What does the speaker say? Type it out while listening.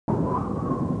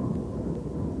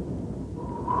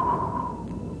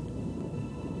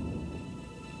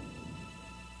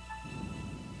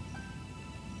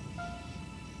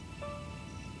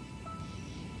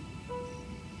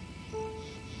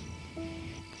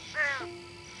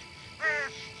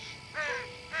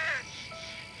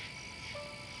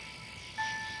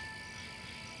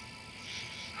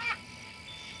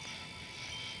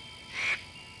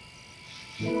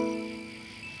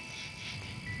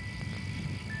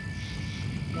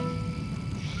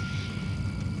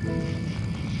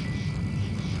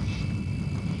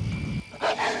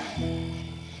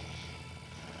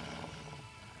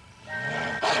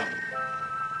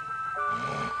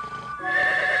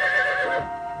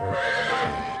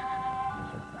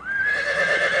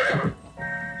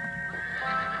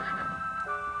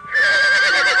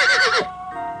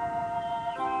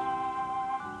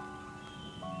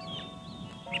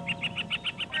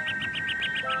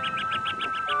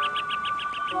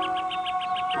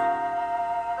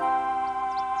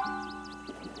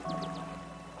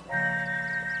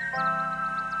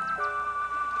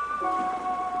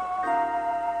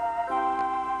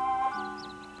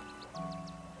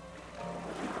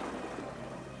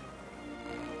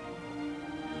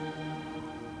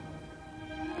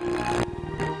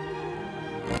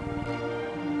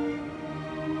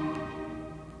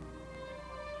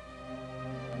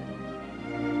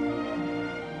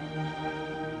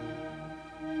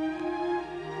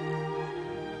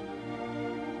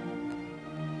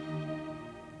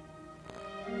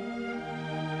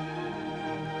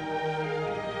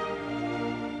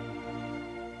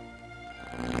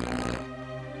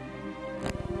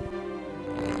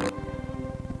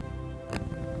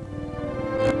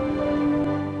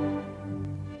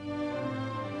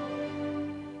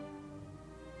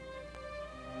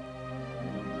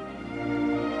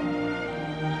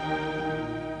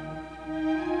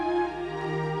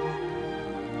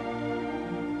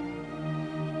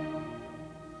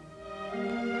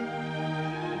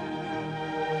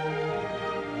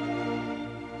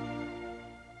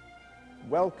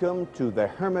Welcome to the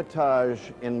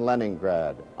Hermitage in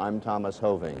Leningrad. I'm Thomas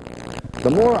Hoving. The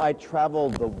more I travel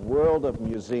the world of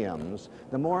museums,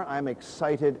 the more I'm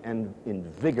excited and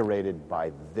invigorated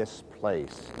by this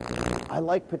place. I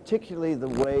like particularly the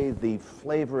way the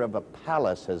flavor of a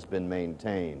palace has been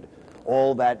maintained.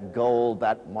 All that gold,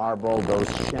 that marble, those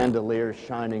chandeliers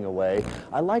shining away.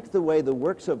 I like the way the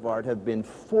works of art have been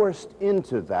forced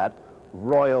into that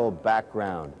royal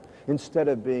background, instead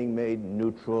of being made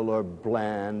neutral or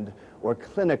bland or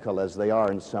clinical as they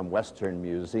are in some Western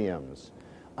museums.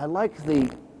 I like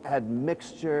the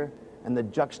admixture and the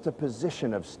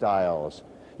juxtaposition of styles.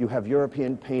 You have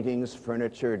European paintings,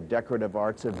 furniture, decorative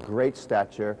arts of great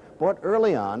stature, bought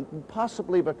early on,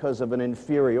 possibly because of an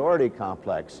inferiority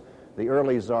complex. The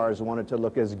early czars wanted to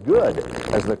look as good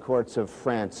as the courts of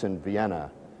France and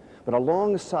Vienna. But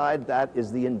alongside that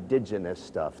is the indigenous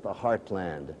stuff, the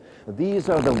heartland. These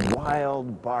are the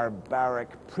wild, barbaric,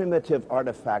 primitive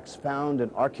artifacts found in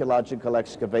archaeological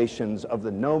excavations of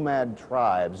the nomad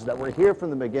tribes that were here from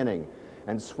the beginning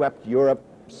and swept Europe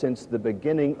since the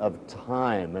beginning of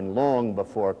time and long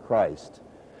before Christ.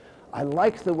 I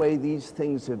like the way these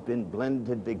things have been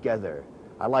blended together.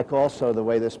 I like also the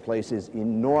way this place is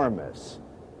enormous.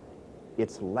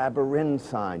 It's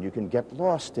labyrinthine. You can get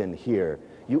lost in here.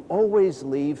 You always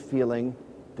leave feeling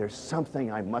there's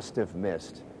something I must have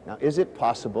missed. Now, is it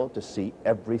possible to see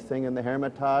everything in the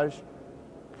Hermitage?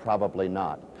 Probably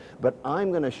not. But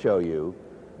I'm going to show you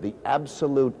the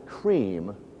absolute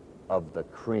cream of the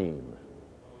cream.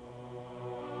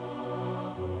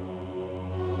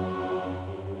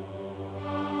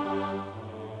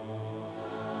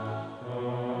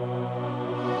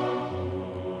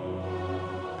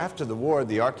 After the war,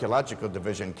 the Archaeological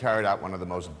Division carried out one of the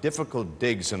most difficult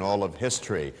digs in all of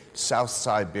history. South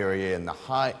Siberia and the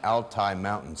high Altai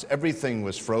Mountains. Everything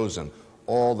was frozen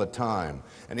all the time.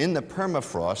 And in the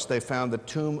permafrost, they found the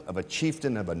tomb of a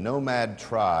chieftain of a nomad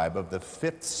tribe of the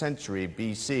 5th century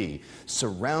BC,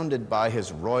 surrounded by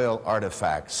his royal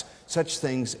artifacts, such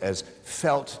things as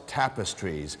felt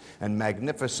tapestries and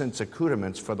magnificent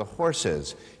accoutrements for the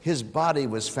horses. His body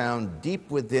was found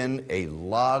deep within a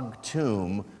log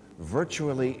tomb,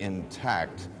 virtually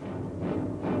intact.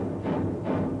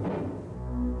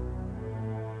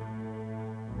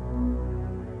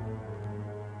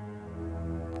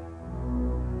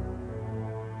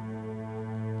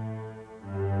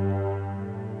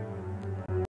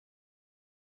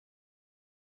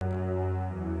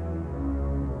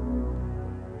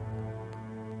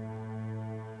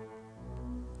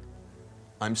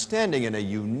 I'm standing in a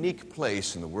unique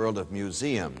place in the world of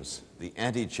museums, the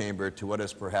antechamber to what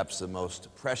is perhaps the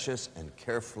most precious and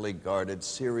carefully guarded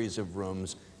series of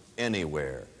rooms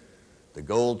anywhere, the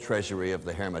gold treasury of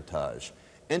the Hermitage.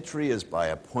 Entry is by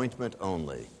appointment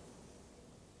only.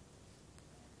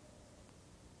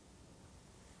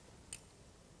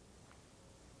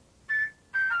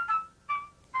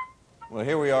 Well,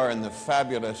 here we are in the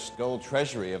fabulous gold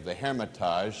treasury of the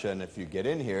Hermitage, and if you get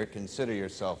in here, consider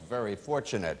yourself very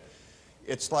fortunate.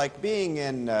 It's like being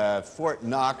in Fort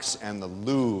Knox and the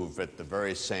Louvre at the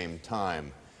very same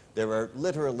time. There are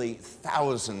literally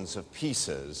thousands of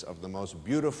pieces of the most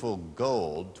beautiful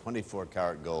gold,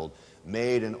 24-karat gold,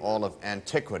 made in all of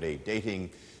antiquity, dating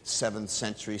 7th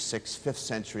century, 6th, 5th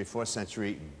century, 4th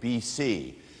century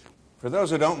BC. For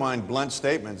those who don't mind blunt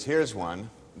statements, here's one.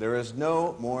 There is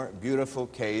no more beautiful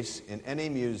case in any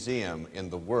museum in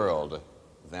the world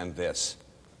than this.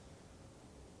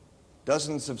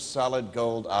 Dozens of solid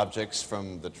gold objects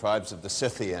from the tribes of the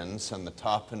Scythians, on the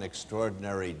top an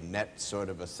extraordinary net sort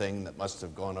of a thing that must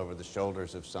have gone over the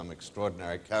shoulders of some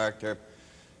extraordinary character.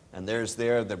 And there's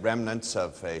there the remnants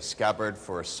of a scabbard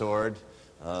for a sword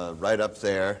right up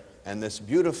there. And this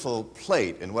beautiful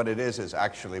plate, and what it is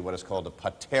actually what is called a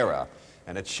patera.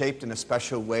 And it's shaped in a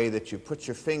special way that you put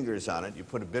your fingers on it, you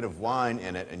put a bit of wine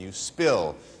in it, and you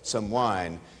spill some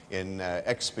wine in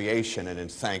expiation and in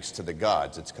thanks to the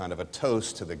gods. It's kind of a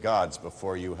toast to the gods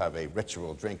before you have a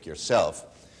ritual drink yourself.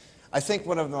 I think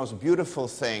one of the most beautiful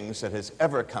things that has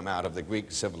ever come out of the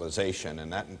Greek civilization,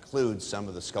 and that includes some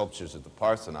of the sculptures of the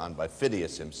Parthenon by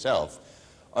Phidias himself,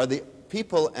 are the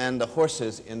people and the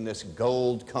horses in this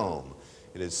gold comb.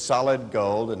 It is solid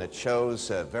gold, and it shows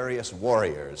various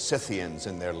warriors, Scythians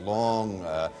in their long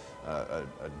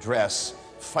dress,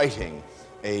 fighting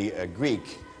a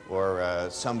Greek or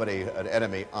somebody, an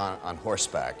enemy on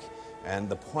horseback. And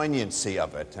the poignancy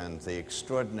of it and the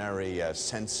extraordinary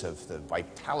sense of the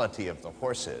vitality of the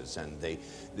horses and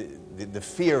the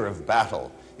fear of battle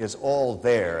is all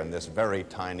there in this very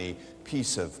tiny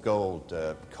piece of gold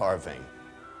carving.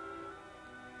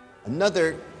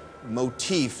 Another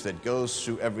motif that goes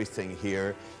through everything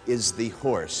here is the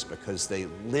horse, because they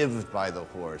lived by the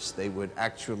horse. They would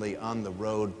actually, on the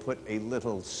road, put a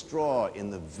little straw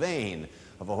in the vein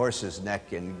of a horse's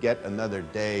neck and get another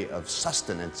day of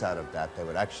sustenance out of that. They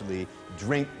would actually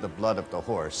drink the blood of the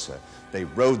horse. They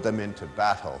rode them into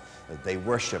battle. They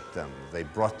worshipped them. They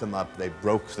brought them up. They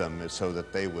broke them so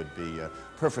that they would be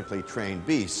perfectly trained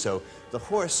beasts. So the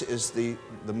horse is the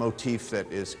motif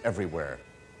that is everywhere.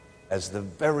 As the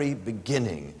very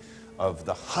beginning of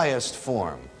the highest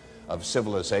form of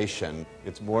civilization,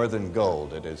 it's more than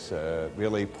gold. It is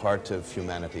really part of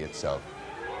humanity itself.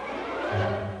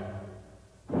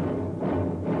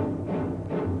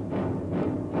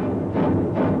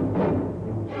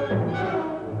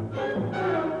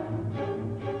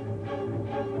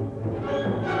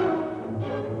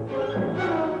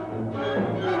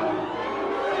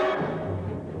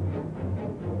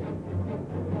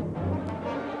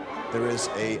 There is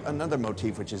another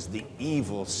motif which is the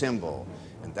evil symbol,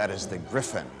 and that is the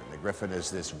griffin. The griffin is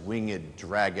this winged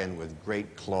dragon with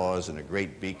great claws and a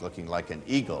great beak looking like an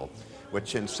eagle,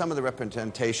 which in some of the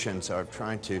representations are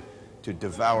trying to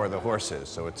devour the horses.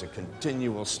 So it's a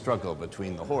continual struggle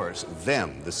between the horse,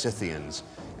 them, the Scythians,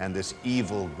 and this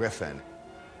evil griffin.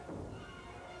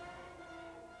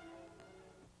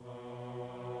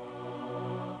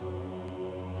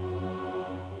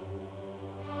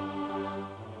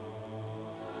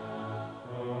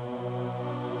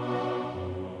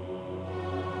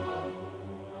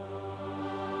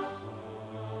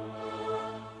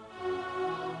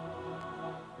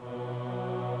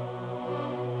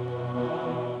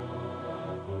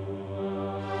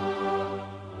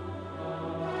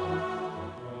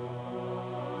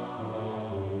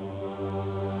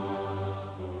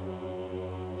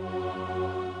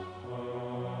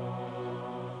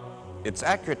 It's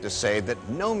accurate to say that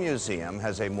no museum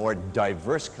has a more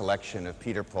diverse collection of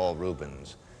Peter Paul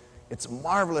Rubens. It's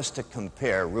marvelous to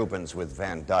compare Rubens with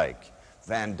Van Dyck.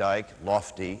 Van Dyck,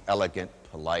 lofty, elegant,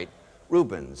 polite.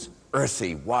 Rubens,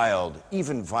 earthy, wild,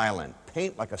 even violent,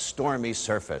 paint like a stormy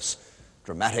surface.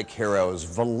 Dramatic heroes,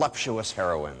 voluptuous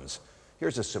heroines.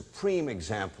 Here's a supreme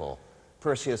example.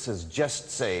 Perseus has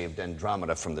just saved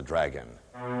Andromeda from the dragon.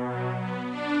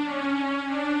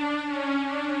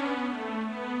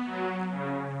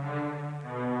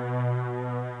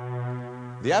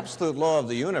 The absolute law of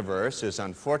the universe is,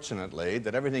 unfortunately,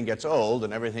 that everything gets old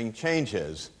and everything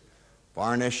changes.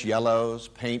 Varnish yellows,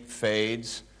 paint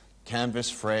fades, canvas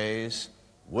frays,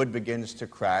 wood begins to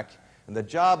crack, and the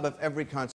job of every